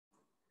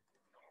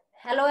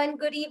Hello and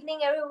good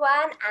evening,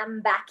 everyone.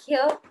 I'm back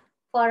here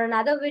for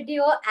another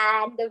video,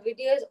 and the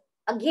video is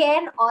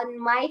again on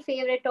my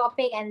favorite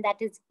topic, and that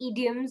is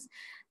idioms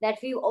that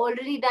we've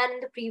already done in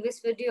the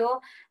previous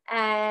video.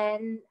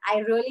 And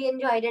I really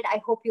enjoyed it.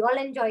 I hope you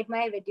all enjoyed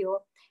my video.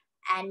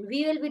 And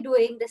we will be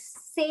doing the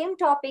same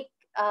topic,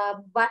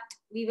 but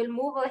we will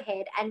move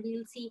ahead and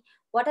we'll see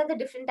what are the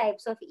different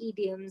types of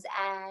idioms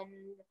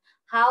and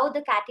how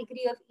the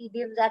category of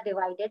idioms are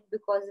divided,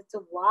 because it's a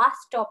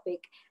vast topic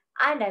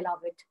and I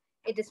love it.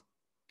 It is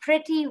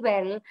pretty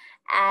well,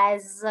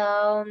 as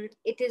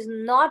it is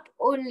not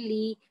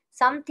only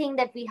something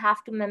that we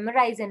have to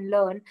memorize and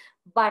learn,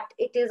 but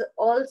it is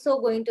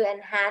also going to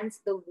enhance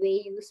the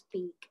way you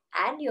speak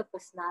and your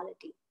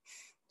personality.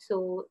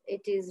 So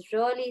it is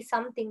really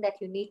something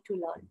that you need to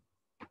learn.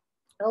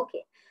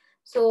 Okay,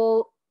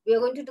 so we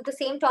are going to do the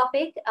same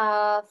topic.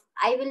 I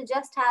will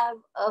just have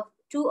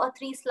 2 or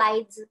 3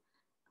 slides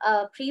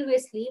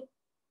previously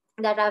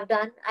that I've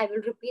done. I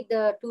will repeat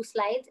the 2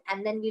 slides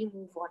and then we'll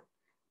move on.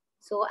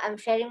 So I'm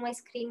sharing my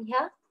screen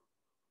here.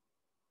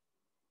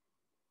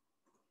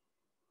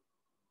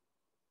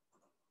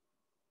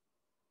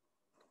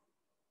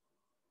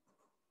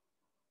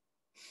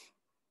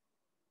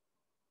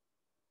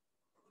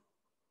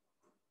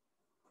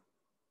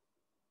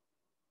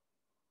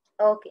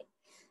 Okay.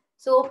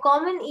 So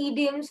common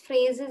idioms,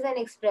 phrases, and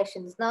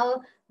expressions.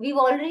 Now, we've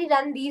already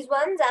done these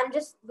ones. I'm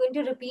just going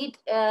to repeat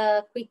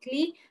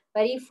quickly,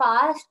 very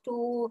fast,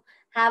 to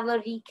have a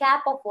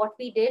recap of what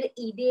we did.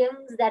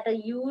 Idioms that are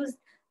used,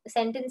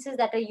 sentences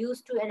that are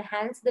used to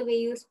enhance the way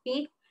you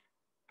speak,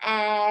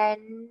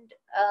 and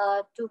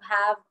to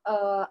have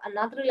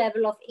another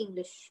level of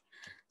English.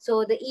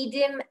 So the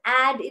idiom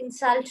add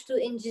insult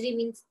to injury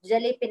means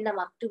jale pe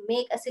namak, to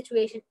make a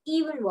situation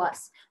even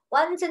worse.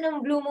 Once in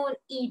a blue moon,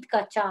 eat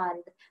ka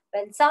chand.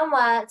 When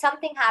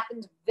something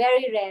happens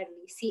very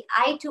rarely, see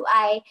eye to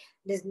eye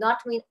does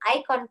not mean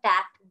eye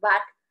contact,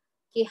 but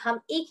कि हम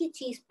एक ही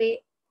चीज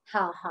पे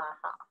हाँ हाँ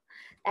हाँ.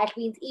 That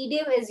means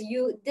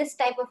this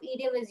type of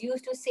idiom is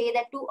used to say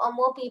that two or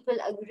more people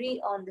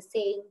agree on the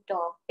same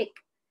topic.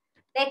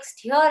 Next,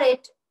 hear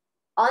it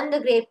on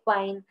the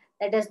grapevine.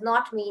 That does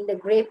not mean the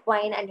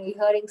grapevine and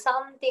you're hearing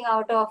something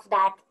out of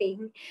that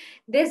thing.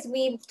 This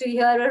means to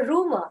hear a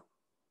rumor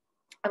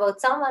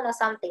about someone or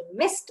something.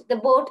 Missed the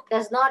boat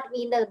does not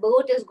mean the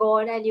boat is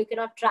gone and you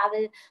cannot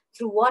travel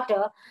through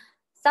water.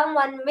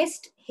 Someone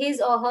missed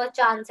his or her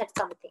chance at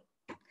something.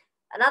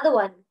 Another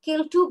one,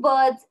 kill 2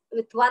 birds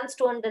with 1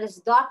 stone. That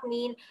does not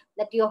mean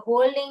that you're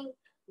holding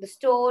the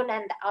stone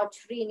and the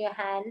archery in your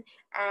hand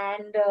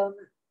and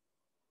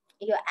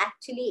you're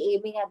actually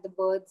aiming at the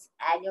birds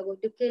and you're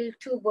going to kill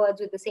 2 birds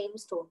with the same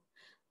stone.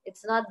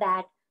 It's not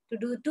that. To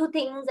do 2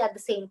 things at the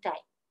same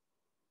time.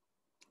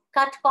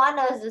 Cut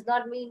corners does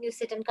not mean you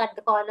sit and cut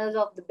the corners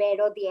of the bed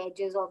or the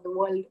edges of the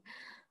world.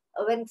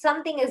 When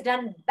something is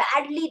done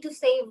badly to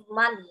save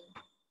money,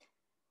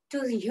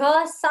 to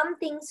hear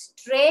something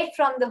straight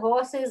from the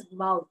horse's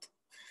mouth,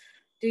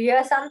 to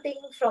hear something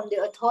from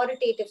the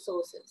authoritative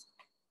sources.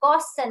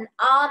 Costs an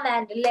arm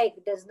and leg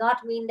does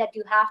not mean that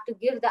you have to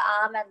give the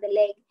arm and the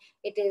leg.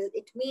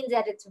 It means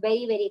that it's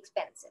very, very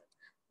expensive.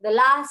 The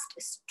last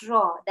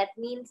straw, that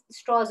means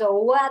straws are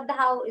over at the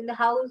house in the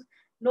house.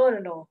 No, no,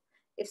 no.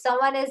 If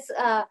someone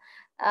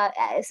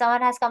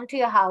has come to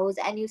your house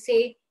and you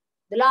say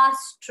the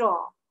last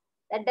straw,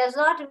 that does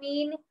not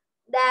mean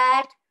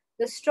that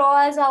the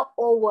straws are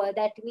over.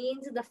 That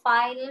means the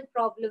final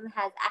problem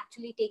has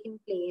actually taken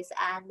place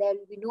and there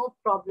will be no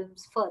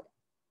problems further.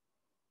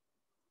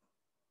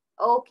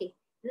 Okay,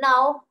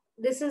 now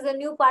this is the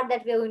new part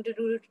that we are going to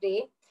do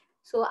today.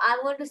 So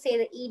I'm going to say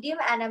the idiom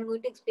and I'm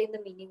going to explain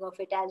the meaning of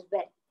it as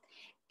well.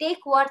 Take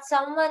what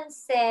someone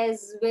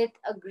says with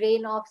a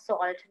grain of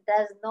salt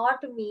does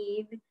not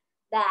mean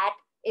that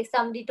if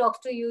somebody talks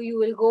to you, you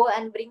will go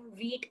and bring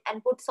wheat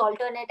and put salt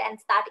on it and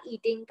start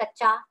eating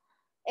kacha.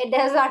 It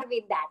does not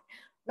mean that.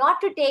 Not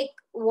to take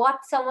what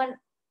someone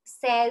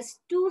says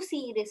too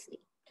seriously.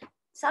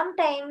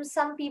 Sometimes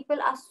some people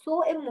are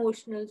so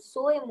emotional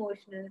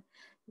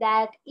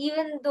that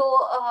even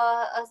though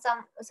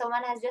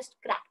someone has just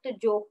cracked a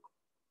joke,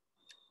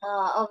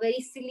 a very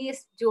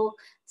silliest joke,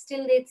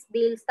 still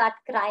they'll start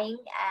crying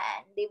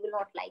and they will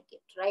not like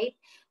it, right?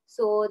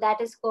 So that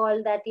is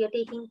called that you're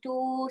taking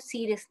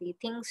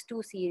things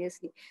too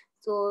seriously.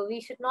 So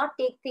we should not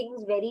take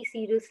things very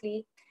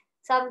seriously.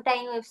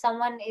 Sometimes if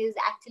someone is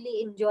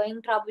actually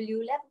enjoying trouble,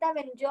 you let them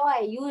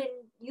enjoy.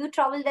 You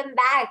trouble them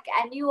back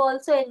and you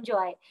also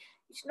enjoy.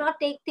 You should not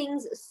take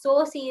things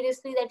so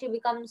seriously that you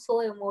become so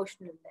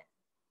emotional then,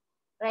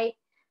 right?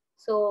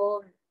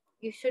 So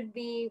you should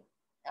be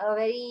a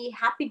very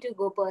happy to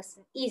go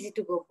person, easy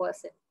to go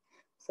person.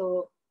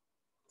 So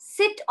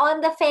sit on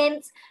the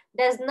fence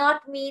does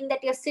not mean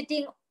that you're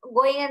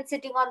going and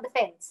sitting on the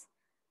fence,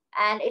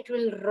 and it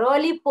will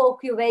really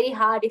poke you very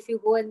hard if you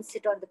go and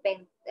sit on the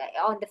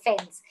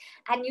fence,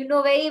 and you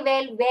know very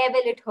well where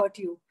will it hurt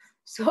you.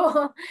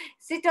 So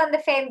sit on the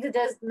fence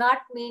does not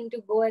mean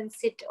to go and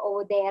sit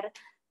over there.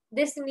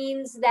 This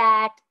means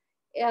that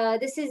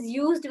This is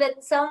used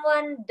when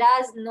someone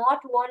does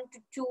not want to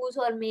choose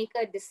or make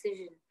a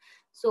decision.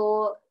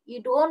 So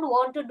you don't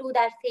want to do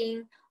that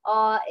thing.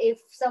 If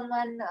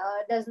someone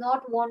does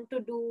not want to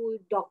do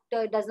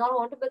doctor, does not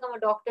want to become a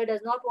doctor,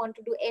 does not want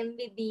to do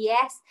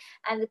MBBS,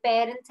 and the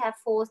parents have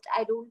forced,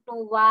 I don't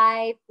know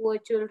why, poor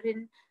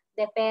children,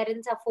 their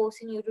parents are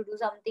forcing you to do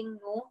something.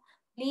 No,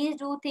 please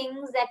do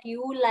things that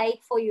you like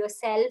for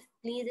yourself.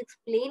 Please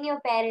explain your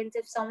parents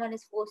if someone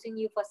is forcing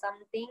you for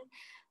something,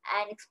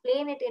 and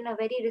explain it in a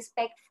very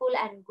respectful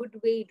and good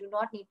way. You do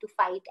not need to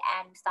fight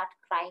and start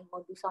crying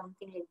or do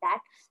something like that,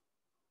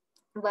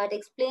 but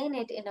explain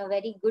it in a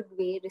very good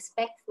way,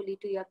 respectfully,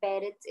 to your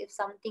parents if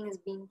something is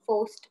being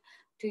forced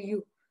to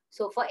you.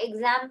 So for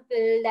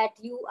example, that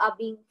you are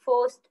being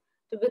forced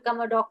to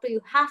become a doctor,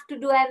 you have to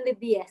do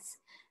MBBS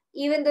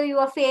even though you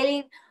are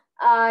failing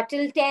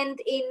till 10th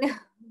in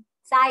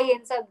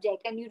science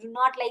subject and you do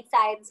not like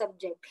science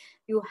subject.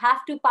 You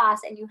have to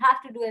pass and you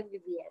have to do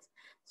MBBS.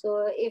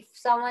 So if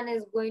someone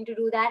is going to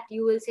do that,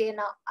 you will say,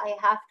 now I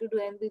have to do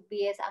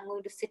MBBS, I'm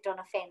going to sit on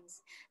a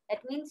fence. That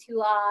means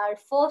you are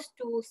forced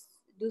to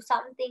do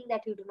something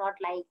that you do not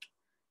like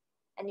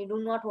and you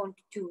do not want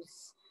to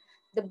choose.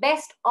 The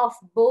best of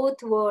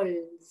both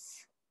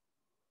worlds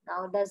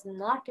now does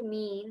not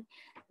mean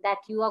that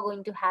you are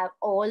going to have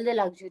all the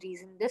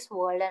luxuries in this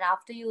world and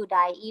after you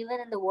die, even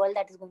in the world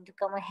that is going to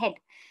come ahead.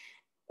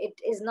 It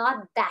is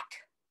not that.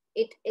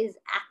 It is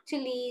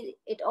actually,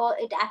 it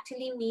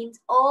actually means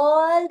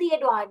all the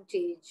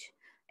advantage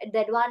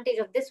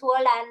of this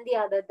world and the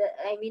other.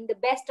 I mean, the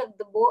best of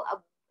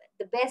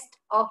the best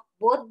of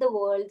both the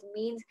worlds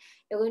means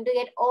you're going to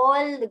get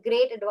all the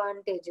great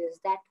advantages.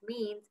 That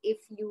means if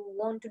you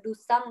want to do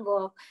some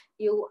work,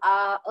 you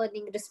are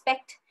earning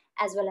respect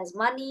as well as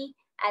money,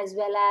 as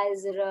well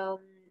as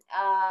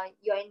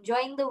you're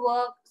enjoying the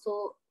work.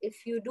 So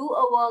if you do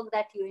a work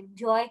that you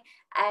enjoy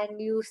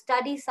and you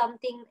study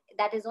something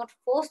that is not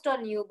forced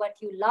on you but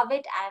you love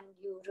it and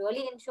you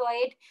really enjoy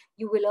it,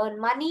 you will earn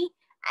money,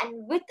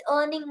 and with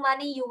earning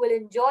money you will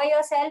enjoy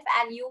yourself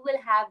and you will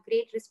have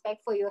great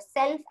respect for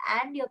yourself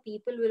and your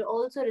people will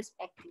also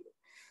respect you.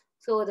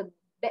 So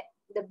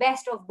the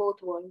best of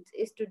both worlds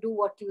is to do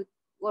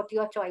what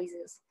your choice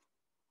is.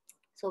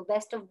 So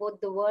best of both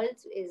the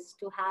worlds is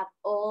to have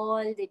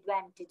all the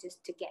advantages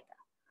together.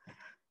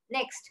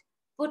 Next,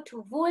 put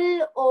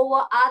wool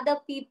over other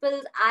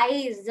people's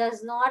eyes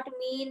does not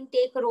mean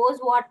take rose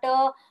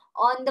water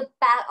on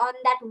on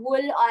that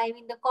wool, or I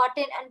mean the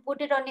cotton, and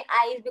put it on your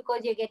eyes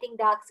because you're getting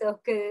dark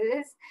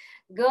circles.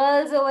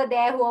 Girls over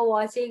there who are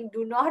watching,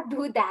 do not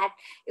do that.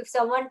 If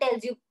someone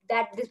tells you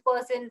that this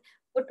person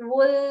put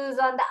wools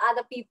on the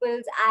other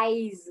people's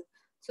eyes,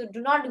 so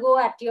do not go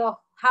at your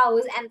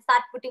house and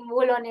start putting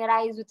wool on your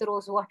eyes with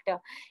rose water.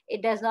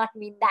 It does not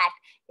mean that.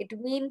 It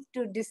means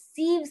to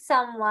deceive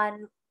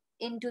someone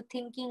into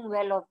thinking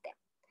well of them.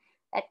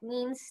 That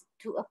means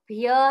to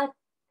appear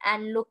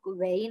and look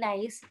very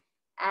nice,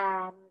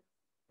 and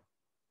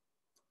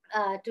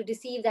to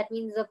deceive. That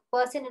means the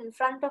person in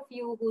front of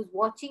you who's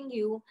watching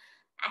you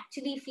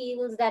actually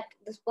feels that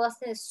this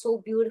person is so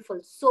beautiful,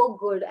 so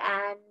good,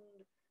 and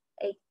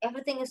like,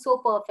 everything is so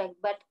perfect,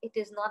 but it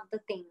is not the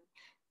thing.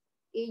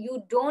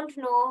 You don't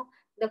know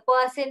the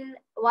person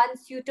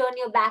once you turn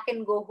your back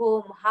and go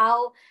home,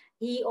 how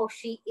he or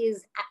she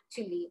is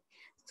actually.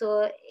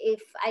 So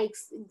if I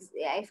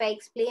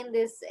explain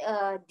this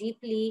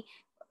deeply,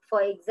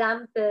 for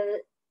example,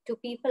 two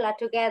people are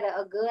together,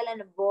 a girl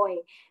and a boy,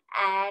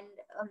 and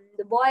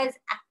the boy is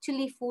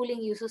actually fooling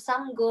you. So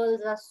some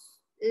girls are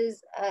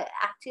is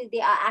actually,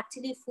 they are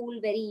actually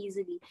fooled very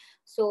easily.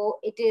 So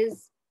it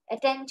is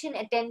attention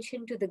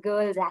to the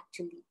girls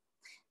actually.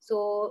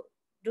 So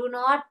do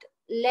not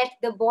let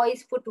the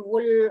boys put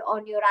wool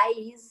on your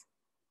eyes.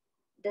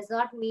 Does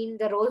not mean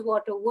the rose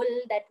water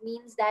wool. That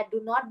means that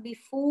do not be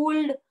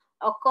fooled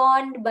or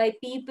conned by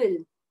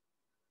people,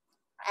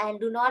 and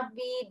do not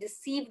be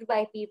deceived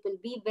by people.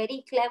 Be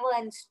very clever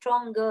and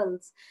strong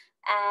girls,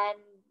 and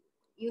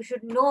you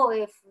should know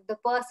if the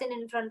person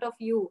in front of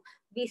you,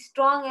 be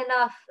strong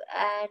enough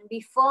and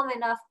be firm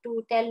enough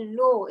to tell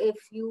no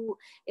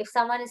if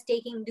someone is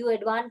taking due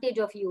advantage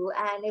of you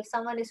and if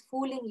someone is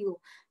fooling you.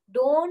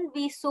 Don't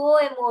be so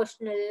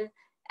emotional.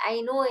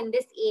 I know in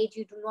this age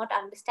you do not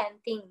understand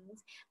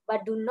things,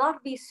 but do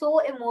not be so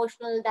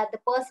emotional that the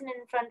person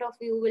in front of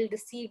you will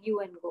deceive you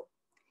and go.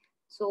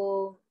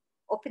 So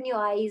open your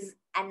eyes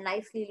and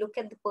nicely look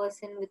at the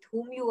person with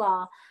whom you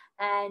are,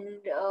 and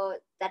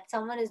that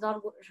someone is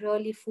not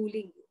really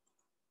fooling you.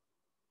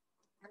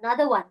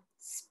 Another one,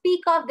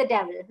 speak of the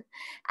devil.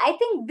 I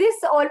think this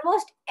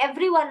almost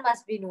everyone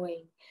must be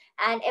knowing,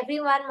 and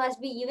everyone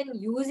must be even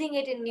using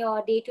it in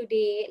your day to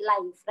day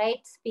life, right?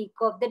 Speak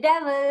of the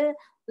devil.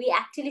 We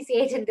actually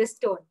say it in this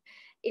tone.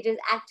 It is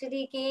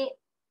actually कि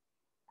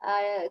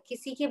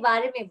किसी के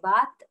बारे में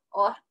बात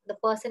और the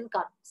person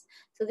comes.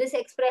 So this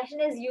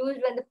expression is used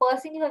when the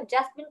person you have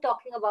just been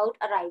talking about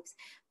arrives.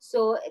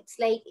 So it's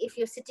like if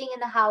you're sitting in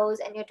the house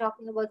and you're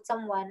talking about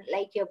someone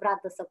like your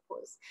brother,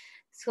 suppose.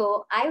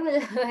 So I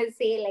will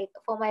say like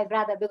for my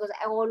brother, because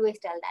I always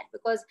tell that,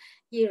 because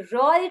he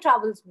really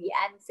troubles me.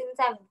 And since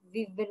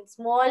we've been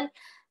small,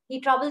 he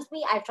troubles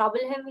me, I trouble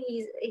him.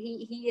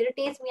 He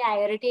irritates me, I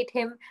irritate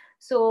him.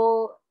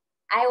 So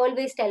I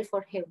always tell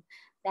for him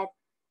that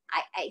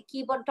I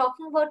keep on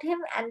talking about him,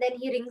 and then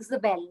he rings the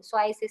bell. So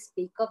I say,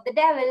 speak of the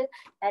devil.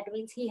 That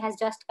means he has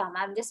just come.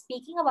 I'm just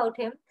speaking about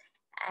him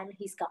and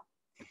he's come.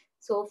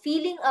 So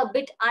feeling a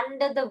bit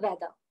under the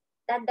weather.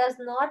 That does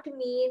not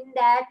mean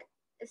that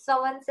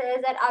someone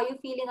says that are you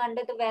feeling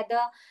under the weather?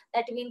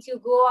 That means you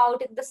go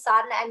out in the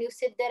sun and you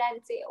sit there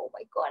and say, oh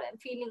my God, I'm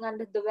feeling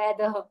under the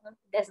weather.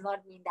 Does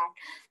not mean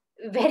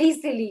that. Very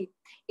silly.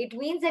 It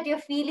means that you're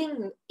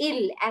feeling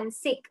ill and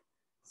sick.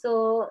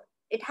 So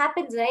it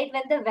happens, right?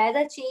 When the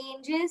weather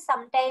changes,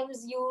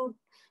 sometimes you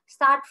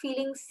start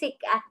feeling sick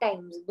at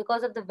times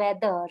because of the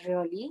weather,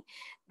 really.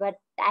 But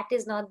that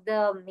is not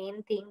the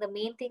main thing. The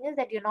main thing is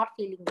that you're not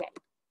feeling well.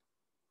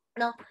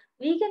 Now,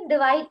 we can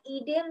divide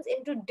idioms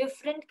into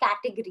different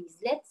categories.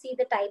 Let's see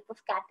the type of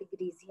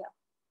categories here.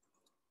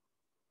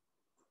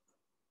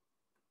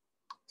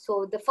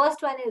 So the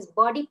first one is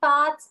body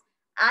parts,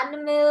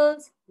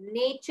 animals,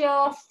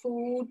 nature,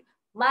 food,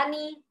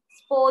 money,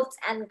 sports,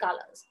 and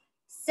colors.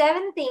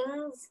 7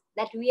 things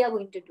that we are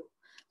going to do.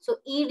 So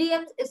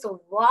idioms is a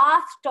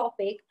vast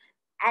topic,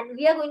 and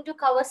we are going to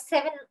cover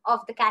 7 of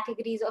the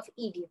categories of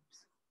idioms.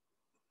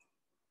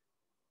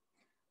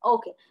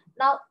 Okay.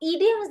 Now,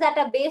 idioms that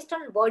are based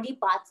on body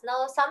parts.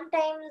 Now,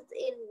 sometimes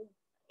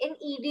in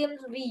idioms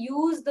we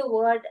use the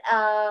word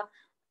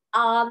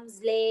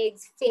arms,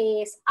 legs,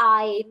 face,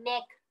 eye,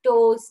 neck,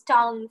 toes,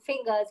 tongue,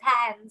 fingers,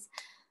 hands.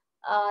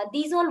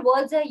 These all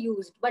words are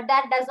used, but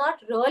that does not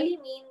really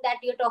mean that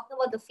you're talking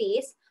about the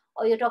face,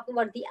 or you're talking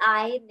about the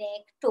eye,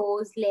 neck,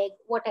 toes, leg,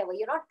 whatever.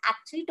 You're not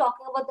actually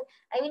talking about the,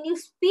 I mean, you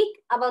speak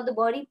about the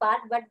body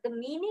part, but the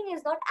meaning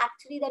is not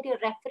actually that you're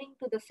referring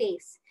to the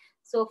face.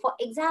 So for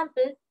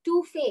example,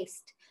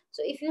 two-faced.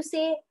 So if you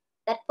say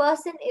that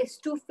person is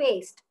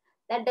two-faced,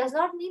 that does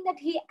not mean that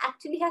he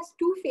actually has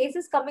 2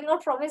 faces coming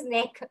out from his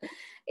neck.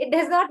 It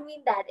does not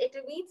mean that. It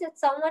means that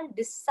someone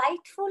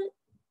deceitful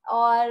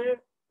or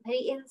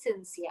very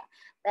insincere.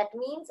 That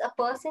means a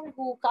person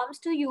who comes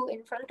to you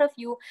in front of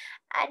you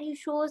and he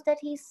shows that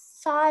he's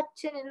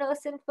such an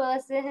innocent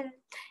person.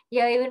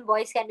 Yeah, even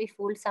boys can be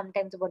fooled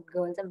sometimes about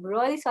girls. I'm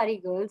really sorry,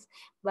 girls,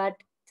 but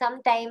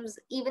sometimes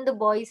even the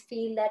boys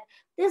feel that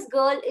this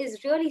girl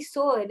is really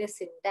so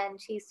innocent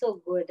and she's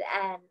so good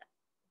and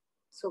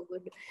so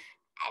good.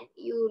 And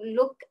you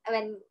look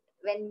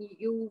when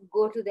you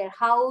go to their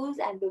house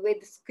and the way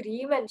they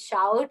scream and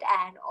shout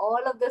and all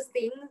of those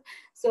things.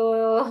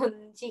 So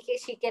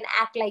she can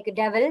act like a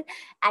devil,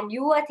 and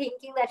you are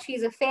thinking that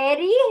she's a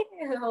fairy.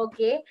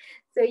 Okay,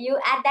 so you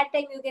at that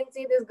time you can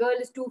say this girl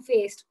is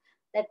two-faced.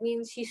 That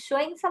means she's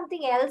showing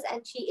something else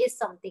and she is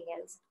something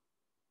else.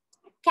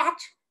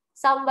 Catch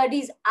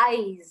somebody's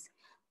eyes.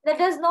 That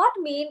does not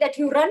mean that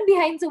you run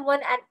behind someone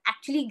and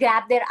actually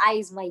grab their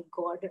eyes. My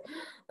God,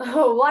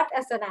 what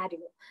a scenario!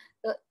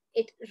 So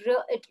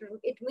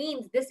it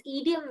means, this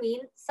idiom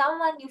means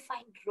someone you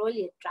find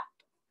really attractive.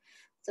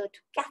 So to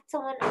catch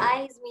someone's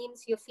eyes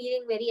means you're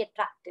feeling very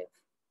attractive.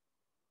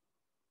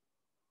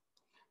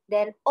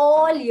 Then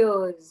all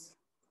ears.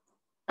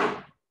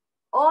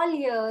 All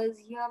ears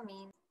here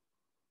means,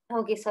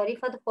 okay, sorry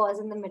for the pause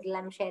in the middle.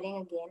 I'm sharing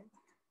again.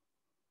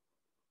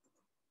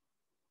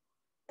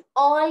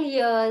 All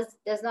ears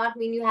does not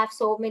mean you have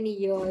so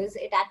many ears.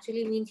 It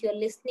actually means you're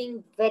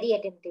listening very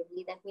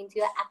attentively. That means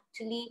you're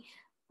actually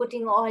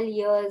putting all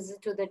ears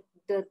to the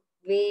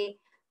way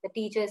the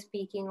teacher is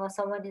speaking or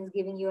someone is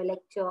giving you a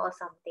lecture or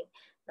something.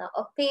 Now,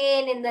 a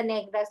pain in the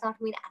neck does not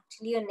mean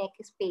actually your neck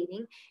is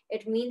paining.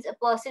 It means a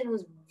person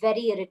who's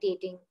very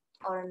irritating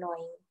or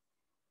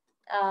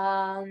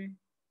annoying.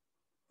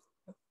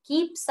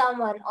 Keep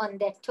someone on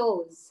their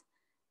toes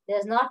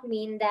does not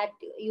mean that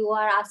you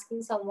are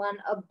asking someone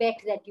a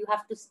bet that you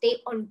have to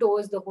stay on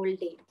toes the whole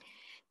day.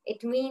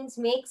 It means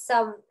make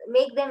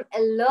them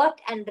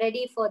alert and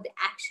ready for the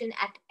action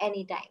at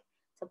any time.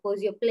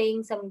 Suppose you're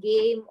playing some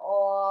game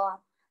or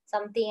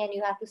something and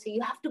you have to say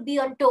you have to be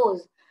on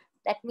toes.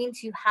 That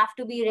means you have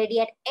to be ready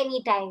at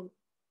any time.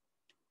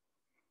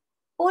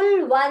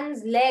 Pull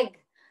one's leg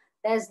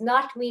does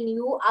not mean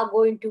you are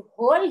going to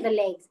hold the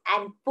legs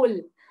and pull.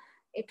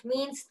 It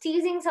means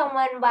teasing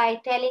someone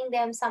by telling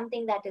them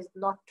something that is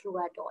not true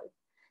at all.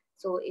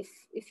 So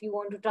if you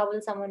want to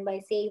trouble someone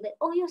by saying that,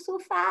 oh, you're so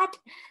fat,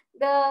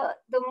 the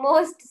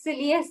most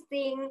silliest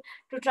thing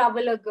to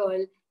trouble a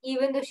girl,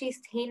 even though she's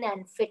thin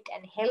and fit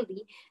and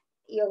healthy,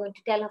 you're going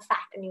to tell her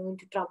fat and you're going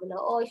to trouble her.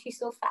 Oh, she's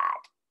so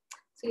fat.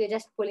 So you're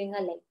just pulling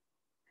her leg.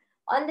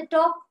 On the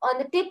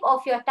tip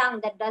of your tongue,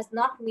 that does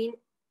not mean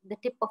the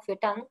tip of your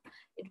tongue.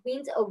 It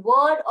means a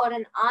word or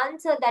an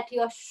answer that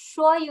you're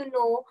sure you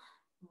know,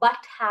 but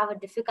have a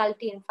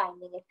difficulty in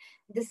finding it.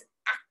 This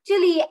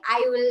actually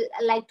I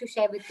will like to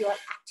share with you all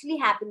actually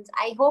happens.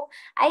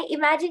 I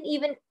imagine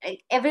even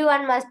like,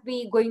 everyone must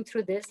be going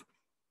through this.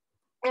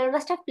 You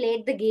must have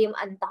played the game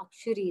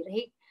Antakshari,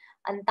 right?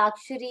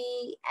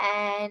 Antakshari,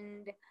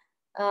 and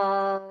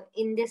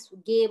in this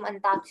game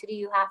Antakshari,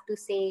 you have to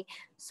say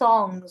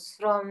songs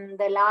from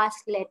the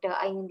last letter,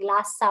 I mean, the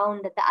last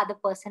sound that the other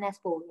person has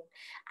spoken.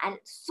 And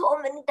so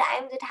many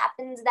times it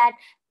happens that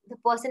the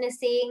person is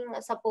saying,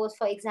 suppose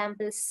for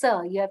example,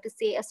 Sir, you have to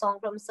say a song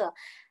from Sir.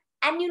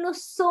 And you know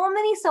so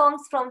many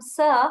songs from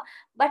Sir,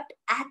 but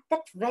at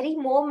that very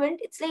moment,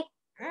 it's like,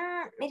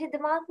 मेरे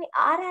दिमाग में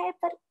आ रहा है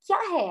पर क्या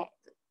है?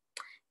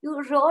 You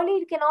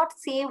really cannot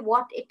say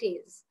what it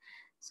is.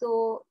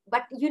 So,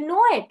 but you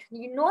know it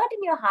in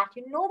your heart,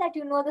 you know that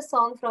you know the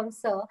song from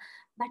Sir,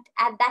 but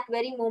at that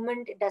very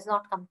moment it does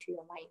not come to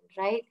your mind,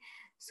 right?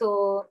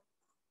 So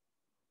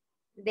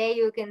there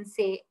you can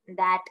say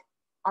that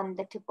on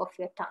the tip of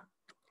your tongue.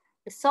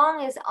 The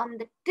song is on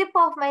the tip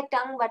of my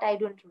tongue, but I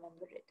don't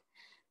remember it.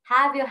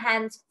 Have your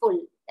hands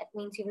full. That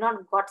means you've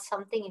not got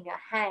something in your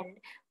hand,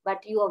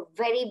 but you are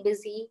very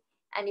busy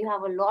and you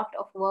have a lot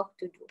of work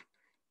to do.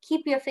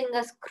 Keep your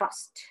fingers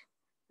crossed.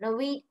 Now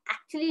we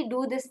actually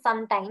do this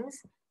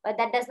sometimes, but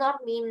that does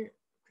not mean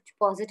कुछ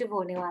positive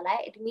होने वाला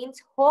है. It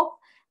means hope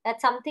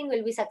that something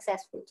will be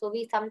successful. So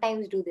we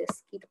sometimes do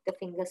this. Keep the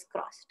fingers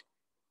crossed.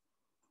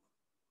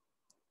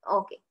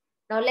 Okay.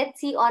 Now let's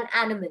see on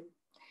animal.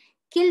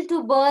 Kill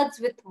two birds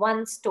with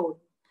one stone.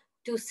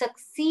 To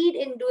succeed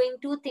in doing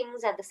two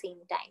things at the same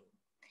time.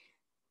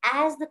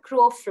 As the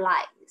crow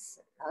flies.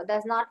 Now,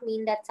 does not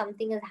mean that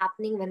something is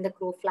happening when the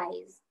crow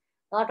flies.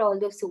 Not all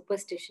those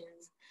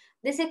superstitions.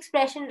 This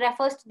expression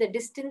refers to the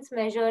distance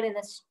measured in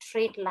a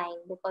straight line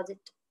because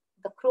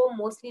the crow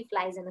mostly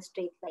flies in a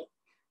straight line.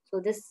 So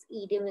this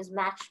idiom is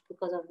matched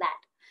because of that.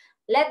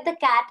 Let the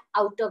cat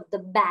out of the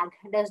bag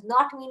does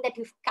not mean that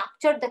you've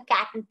captured the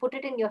cat and put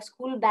it in your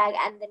school bag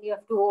and then you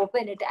have to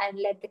open it and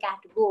let the cat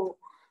go.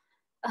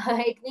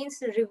 It means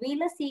to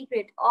reveal a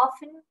secret,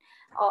 often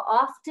or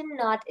often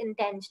not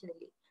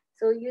intentionally.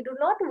 So you do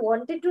not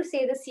wanted to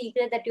say the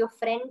secret that your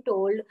friend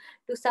told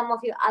to some of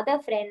your other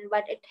friend,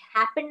 but it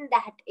happened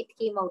that it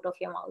came out of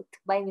your mouth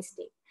by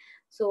mistake.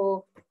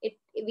 So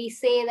we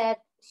say that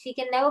she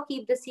can never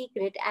keep the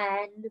secret,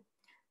 and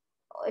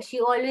she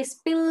always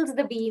spills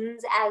the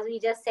beans, as we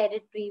just said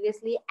it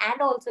previously.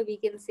 And also we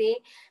can say,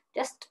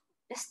 just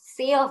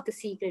say of the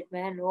secret,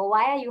 man. Oh,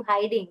 why are you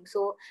hiding?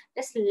 So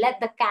just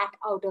let the cat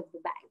out of the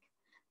bag.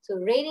 So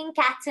raining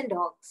cats and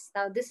dogs.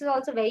 Now this is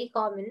also very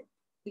commonly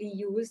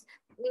used.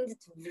 It means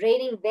it's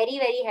raining very,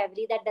 very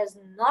heavily. That does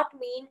not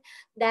mean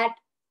that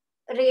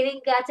raining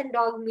cats and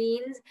dogs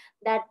means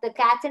that the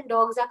cats and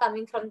dogs are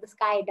coming from the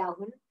sky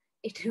down.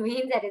 It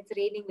means that it's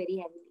raining very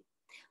heavily.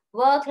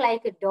 Work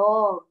like a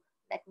dog.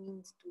 That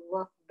means to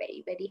work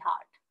very, very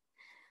hard.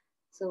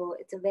 So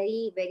it's a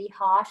very, very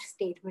harsh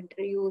statement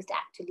used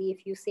actually.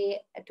 If you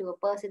say to a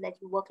person that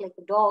you work like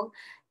a dog,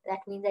 that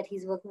means that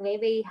he's working very,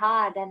 very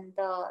hard and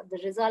the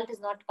result is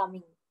not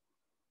coming.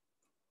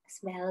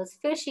 Smells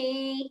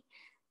fishy.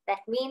 That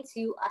means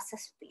you are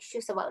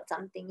suspicious about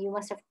something. You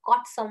must have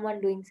caught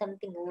someone doing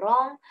something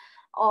wrong,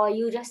 or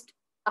you just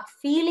are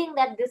feeling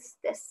that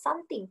there's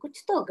something,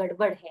 kuch to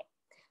gadbad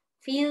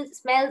hai.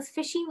 Smells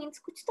fishy means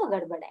kuch to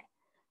gadbad hai.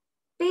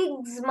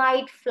 Pigs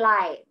might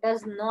fly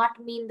does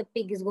not mean the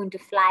pig is going to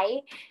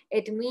fly.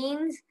 It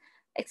means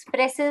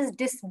expresses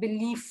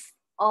disbelief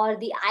or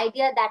the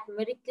idea that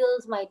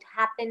miracles might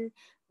happen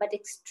but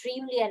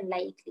extremely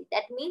unlikely.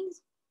 That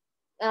means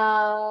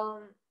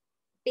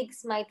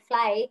pigs might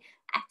fly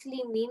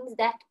actually means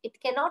that it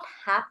cannot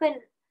happen.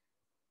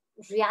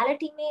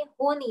 Reality में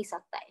हो नहीं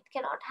सकता. It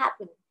cannot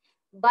happen.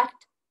 But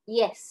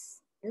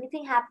yes,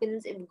 anything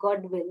happens if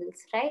God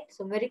wills, right?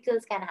 So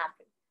miracles can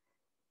happen.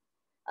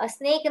 A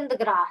snake in the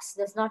grass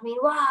does not mean,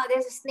 wow,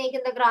 there's a snake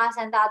in the grass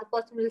and the other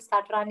person will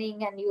start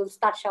running and you'll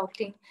start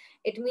shouting.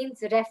 It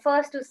means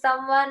refers to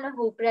someone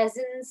who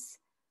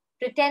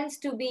pretends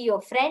to be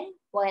your friend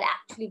while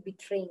actually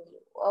betraying you.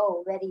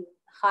 Oh, very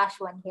harsh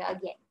one here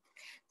again.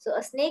 So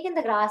a snake in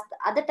the grass,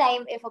 the other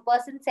time if a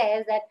person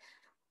says that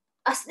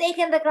a snake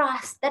in the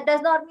grass, that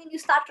does not mean you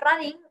start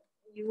running.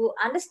 You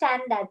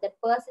understand that that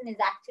person is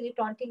actually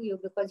taunting you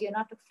because you're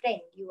not a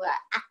friend. You are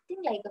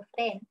acting like a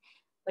friend,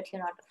 but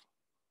you're not a friend.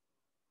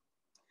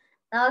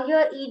 Now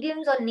here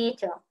idioms on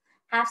nature.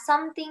 Have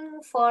something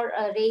for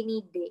a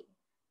rainy day.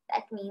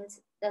 That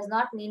means does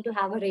not mean to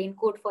have a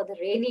raincoat for the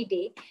rainy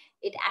day.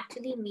 It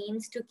actually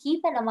means to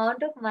keep an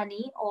amount of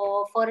money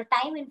or for a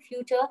time in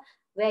future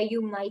where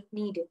you might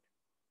need it.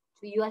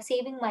 So you are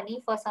saving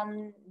money for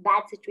some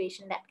bad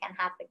situation that can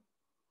happen.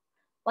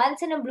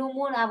 Once in a blue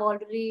moon, I've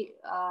already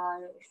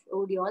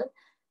showed you all.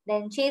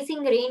 Then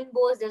chasing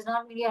rainbows does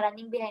not mean you're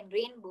running behind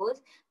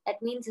rainbows.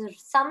 That means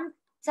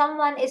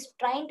someone is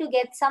trying to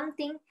get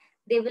something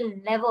they will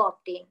never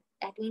obtain.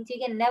 That means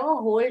you can never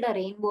hold a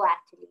rainbow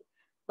actually.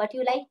 But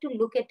you like to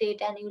look at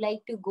it and you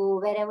like to go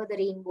wherever the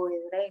rainbow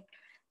is, right?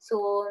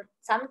 So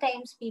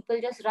sometimes people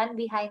just run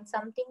behind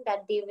something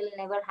that they will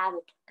never have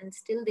it, and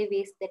still they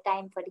waste their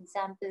time. For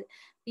example,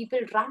 people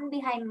run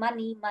behind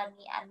money,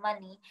 money, and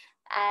money,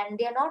 and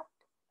they're not,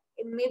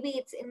 maybe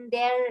it's in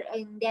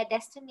their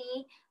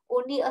destiny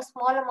only a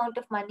small amount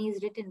of money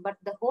is written, but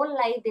the whole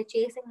life they're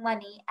chasing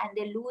money and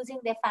they're losing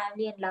their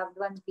family and loved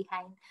ones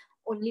behind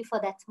only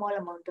for that small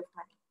amount of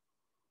money.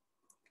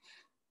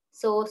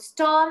 So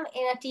storm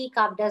in a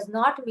teacup does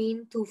not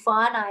mean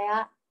tufan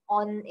aya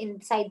on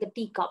inside the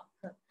teacup.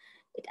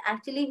 It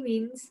actually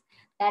means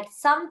that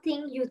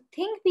something you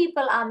think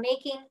people are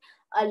making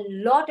a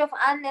lot of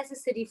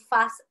unnecessary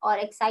fuss or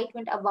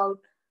excitement about,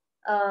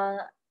 uh,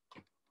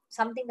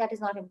 something that is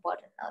not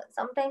important.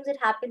 Sometimes it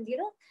happens,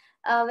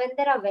 when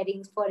there are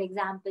weddings, for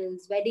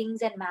examples,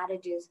 weddings and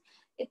marriages.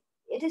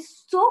 It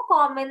is so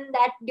common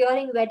that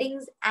during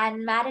weddings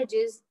and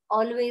marriages,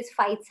 always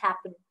fights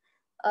happen.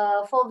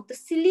 For the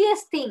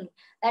silliest thing,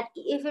 that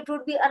if it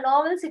would be a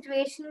normal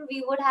situation,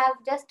 we would have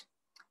just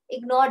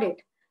ignored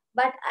it.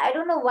 But I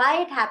don't know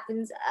why it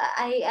happens.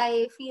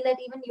 I feel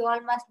that even you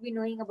all must be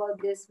knowing about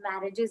this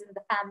marriages in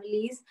the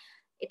families.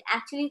 It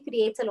actually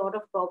creates a lot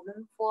of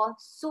problem for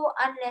so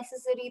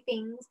unnecessary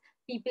things.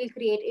 People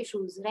create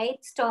issues, right?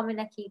 Storm in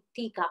a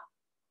teacup.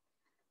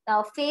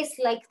 Now, face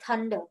like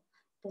thunder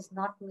does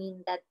not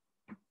mean that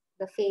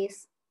the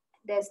face,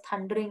 there's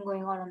thundering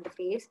going on the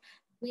face.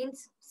 It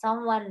means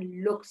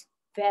someone looks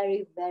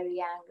very,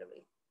 very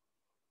angry.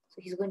 So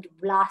he's going to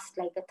blast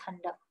like a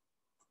thunder.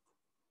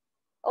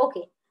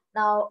 Okay,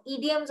 now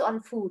idioms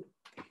on food.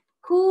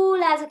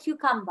 Cool as a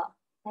cucumber.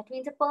 That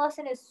means a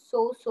person is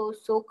so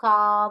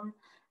calm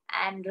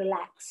and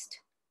relaxed.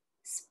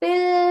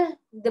 Spill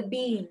the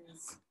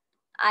beans.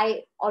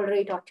 I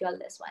already taught you all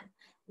this one.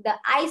 The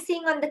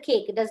icing on the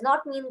cake does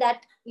not mean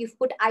that you've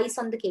put ice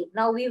on the cake.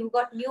 Now we've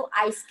got new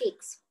ice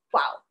cakes.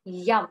 Wow,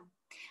 yum.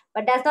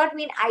 But does not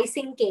mean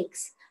icing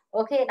cakes.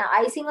 Okay, now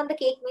icing on the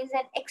cake means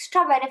an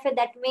extra benefit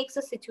that makes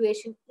the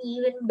situation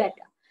even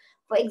better.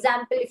 For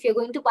example, if you're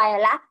going to buy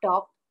a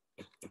laptop,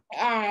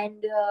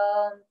 and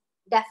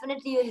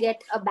definitely you'll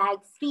get a bag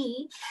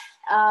free,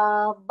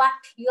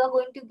 but you are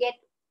going to get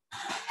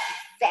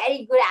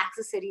very good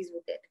accessories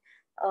with it.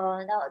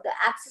 Now the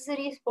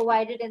accessories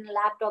provided in a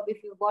laptop,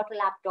 if you bought a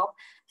laptop,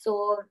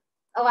 so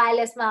a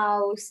wireless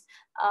mouse,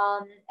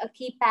 a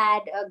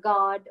keypad, a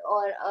guard,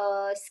 or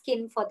a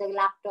skin for the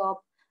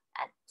laptop,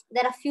 and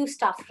there are few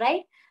stuff,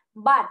 right?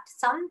 But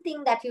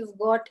something that you've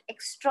got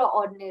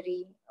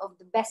extraordinary of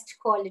the best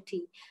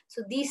quality,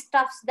 so these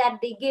stuffs that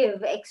they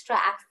give extra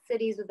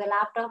accessories with the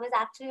laptop is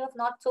actually of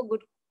not so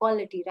good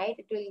quality, right?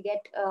 It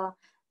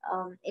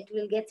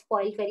will get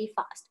spoiled very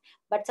fast.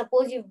 But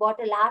suppose you've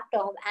bought a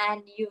laptop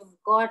and you've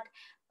got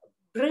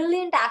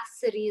brilliant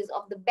accessories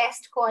of the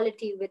best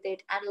quality with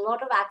it, and a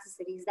lot of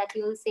accessories that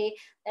you'll say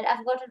that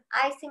I've got an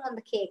icing on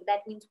the cake.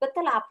 That means with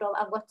the laptop,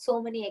 I've got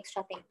so many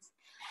extra things.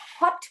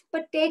 Hot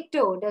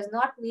potato does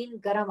not mean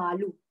garam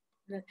aloo.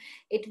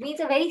 It means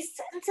a very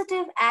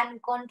sensitive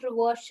and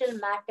controversial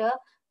matter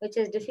which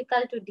is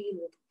difficult to deal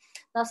with.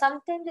 Now,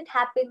 sometimes it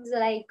happens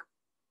like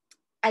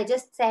I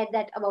just said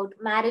that about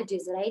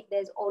marriages, right?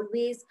 There's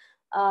always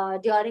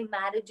during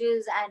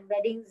marriages and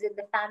weddings in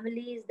the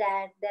families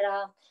that there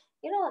are,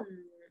 you know,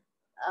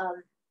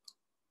 um,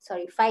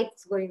 sorry,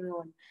 fights going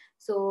on.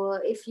 So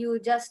if you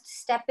just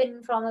step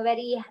in from a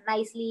very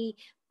nicely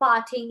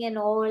partying and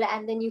all,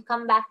 and then you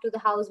come back to the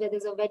house where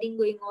there's a wedding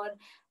going on,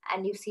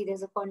 and you see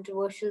there's a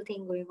controversial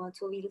thing going on.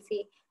 So we'll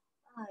say,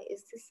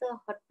 is this a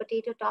hot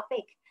potato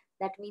topic?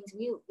 That means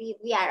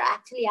we are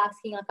actually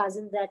asking our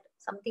cousin that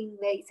something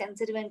very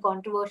sensitive and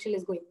controversial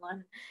is going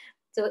on.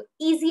 So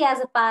easy as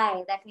a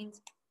pie, that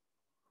means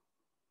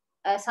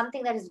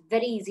something that is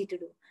very easy to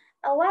do.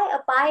 Now, why a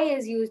pie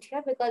is used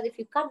here? Because if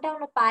you cut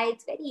down a pie,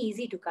 it's very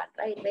easy to cut,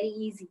 right? Very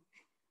easy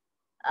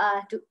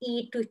to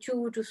eat, to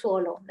chew, to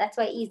swallow. That's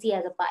why easy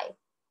as a pie.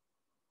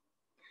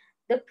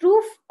 The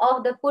proof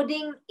of the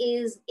pudding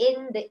is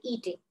in the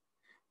eating.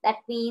 That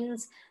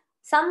means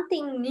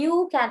something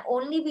new can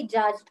only be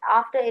judged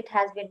after it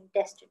has been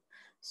tested.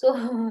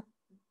 So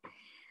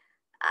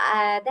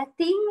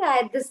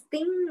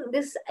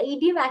this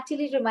idiom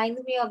actually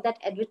reminds me of that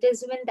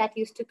advertisement that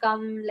used to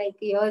come like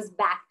years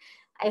back.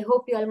 I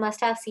hope you all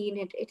must have seen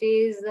it. It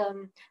is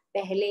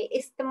pehle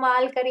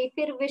istemal kare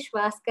fir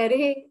vishwas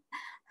kare,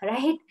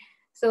 right?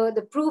 So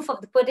the proof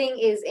of the pudding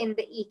is in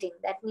the eating.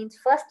 That means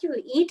first you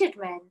eat it,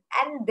 man,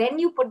 and then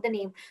you put the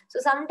name. So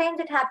sometimes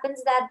it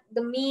happens that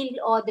the meal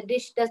or the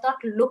dish does not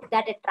look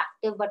that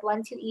attractive, but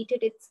once you eat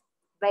it, it's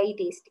very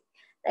tasty,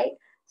 right?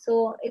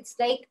 So it's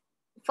like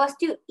first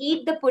you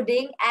eat the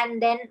pudding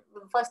and then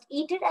first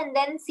eat it and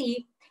then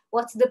see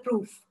what's the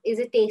proof. Is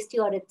it tasty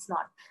or it's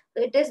not?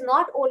 So it is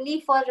not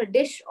only for a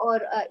dish or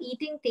a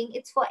eating thing,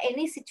 it's for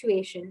any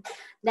situation.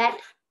 That,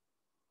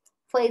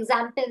 for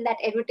example, in that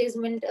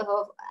advertisement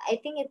of, I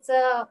think it's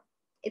a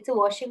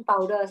washing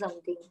powder or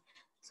something.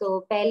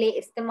 So pehle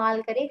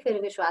istemal kare fir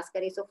vishwas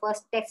kare. So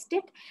first test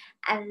it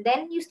and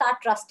then you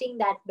start trusting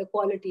that the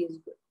quality is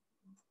good.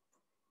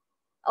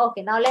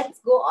 Okay, now let's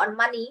go on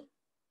money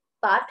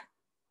part.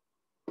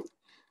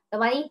 The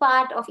money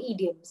part of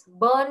idioms.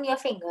 Burn your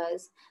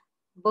fingers.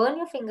 Burn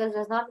your fingers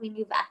does not mean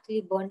you've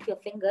actually burnt your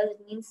fingers.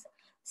 It means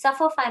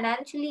suffer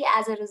financially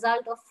as a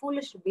result of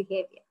foolish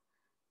behavior.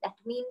 That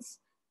means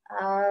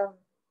uh,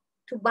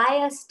 to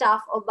buy a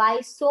stuff or buy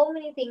so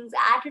many things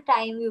at a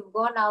time. You've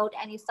gone out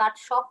and you start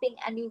shopping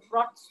and you've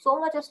brought so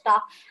much of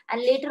stuff,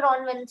 and later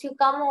on once you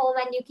come home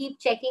and you keep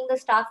checking the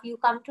stuff, you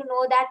come to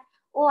know that,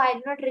 oh, I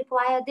do not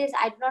require this,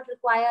 I do not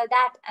require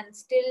that, and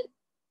still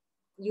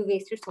you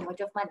wasted so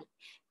much of money.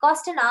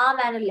 Cost an arm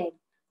and a leg.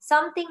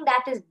 Something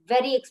that is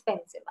very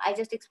expensive. I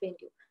just explained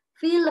to you.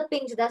 Feel the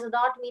pinch does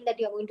not mean that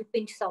you're going to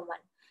pinch someone.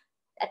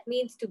 That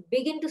means to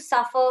begin to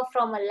suffer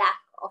from a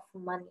lack of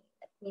money.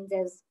 That means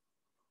there's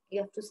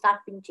you have to start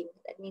pinching.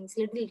 That means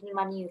little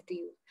money you have to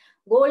use.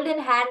 Golden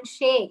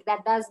handshake.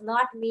 That does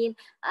not mean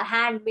a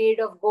hand made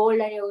of gold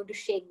and you're going to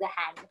shake the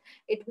hand.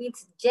 It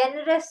means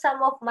generous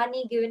sum of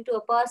money given to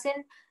a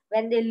person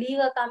when they leave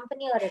a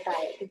company or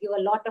retire. To give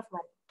a lot of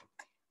money.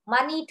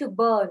 Money to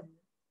burn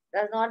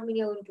does not mean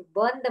you're going to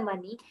burn the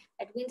money.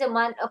 It means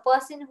a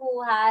person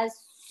who has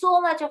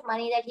so much of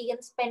money that he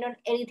can spend on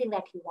anything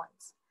that he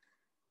wants.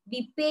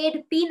 Be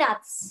paid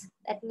peanuts.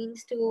 That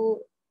means to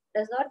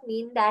does not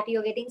mean that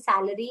you're getting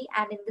salary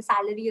and in the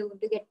salary you're going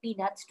to get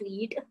peanuts to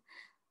eat.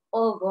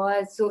 Oh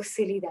god, so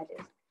silly that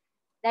is.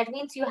 That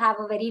means you have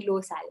a very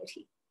low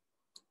salary.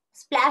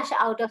 Splash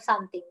out of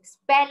something.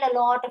 Spend a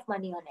lot of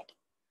money on it.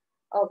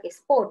 Okay,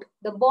 sport.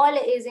 The ball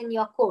is in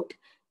your court.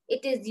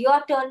 It is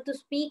your turn to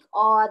speak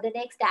or the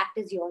next act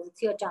is yours.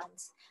 It's your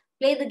chance.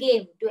 Play the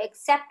game. To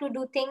accept to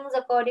do things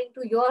according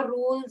to your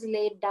rules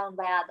laid down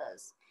by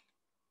others.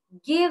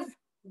 Give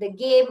the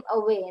game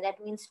away.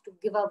 That means to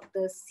give up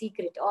the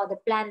secret or the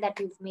plan that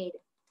you've made.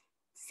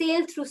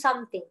 Sail through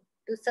something.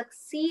 To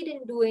succeed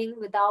in doing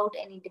without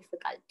any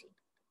difficulty.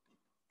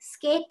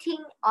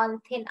 Skating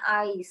on thin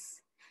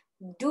ice.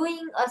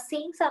 Doing or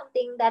saying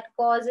something that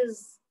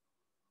causes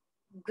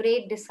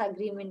great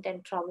disagreement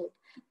and trouble.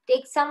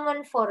 Take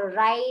someone for a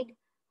ride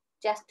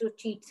just to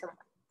cheat someone.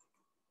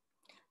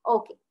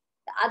 Okay.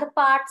 The other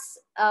parts,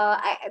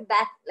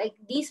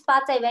 these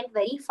parts I went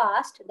very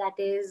fast. That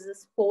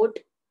is sport.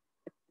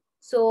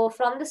 So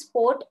from the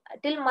sport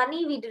till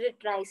money, we did it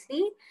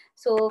nicely.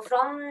 So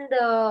from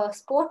the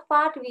sport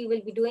part, we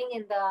will be doing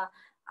in the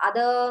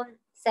other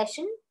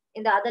session,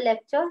 in the other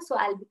lecture. So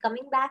I'll be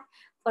coming back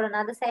for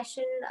another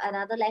session,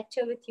 another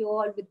lecture with you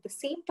all with the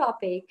same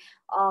topic.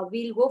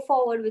 We'll go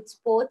forward with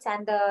sports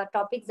and the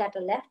topics that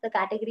are left, the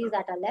categories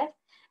that are left.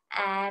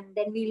 And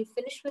then we'll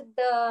finish with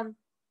the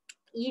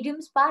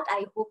idioms part.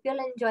 I hope you're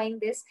enjoying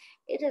this.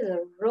 It is a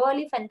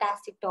really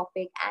fantastic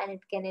topic and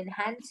it can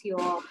enhance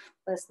your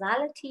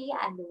personality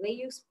and the way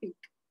you speak.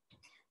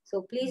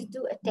 So please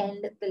do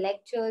attend the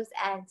lectures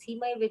and see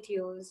my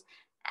videos,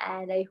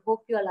 and I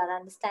hope you all are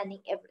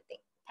understanding everything.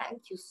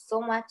 Thank you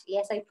so much.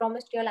 Yes, I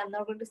promised you all I'm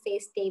not going to say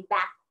stay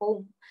back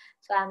home.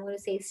 So I'm going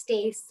to say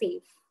stay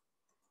safe.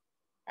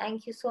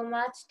 Thank you so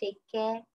much. Take care.